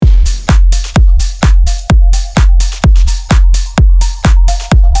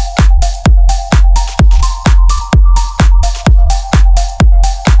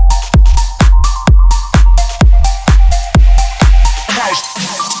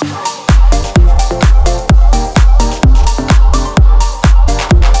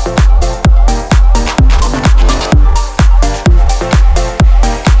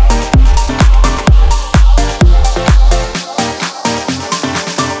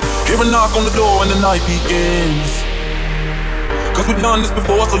Hear a knock on the door and the night begins. Cause we've done this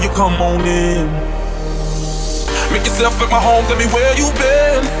before, so you come on in. Make yourself at my home, tell me where you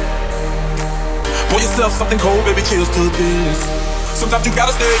been. Pour yourself something cold, baby, cheers to this. Sometimes you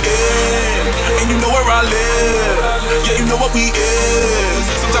gotta stay in, and you know where I live. Yeah, you know what we is.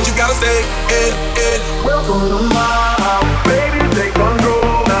 Sometimes you gotta stay in. Welcome to my house, baby, take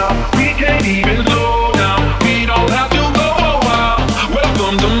control now. We can't even slow down, we don't have to go a while.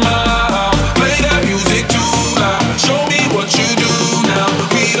 Welcome to my house, play that music too loud. Show me what you do now,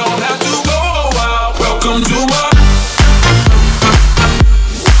 we don't have to go a while. Welcome to my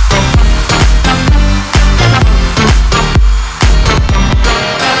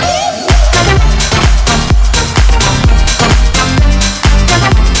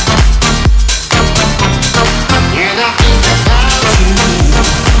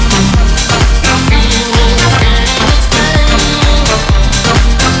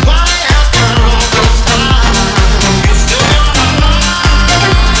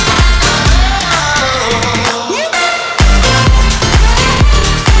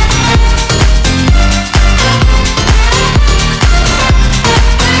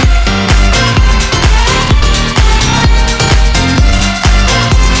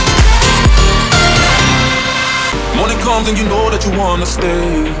and you know that you wanna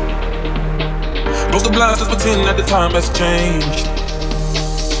stay. Close the blinds, let's pretend that the time has changed.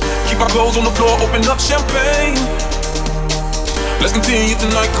 Keep our clothes on the floor, open up champagne. Let's continue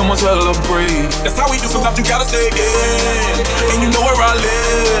tonight, come on, celebrate. That's how we do, sometimes you gotta stay in. And you know where I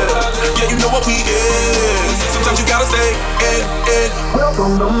live. Yeah, you know what we is. Sometimes you gotta stay in.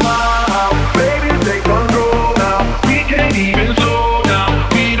 Welcome to my house, baby, take control now. We can't even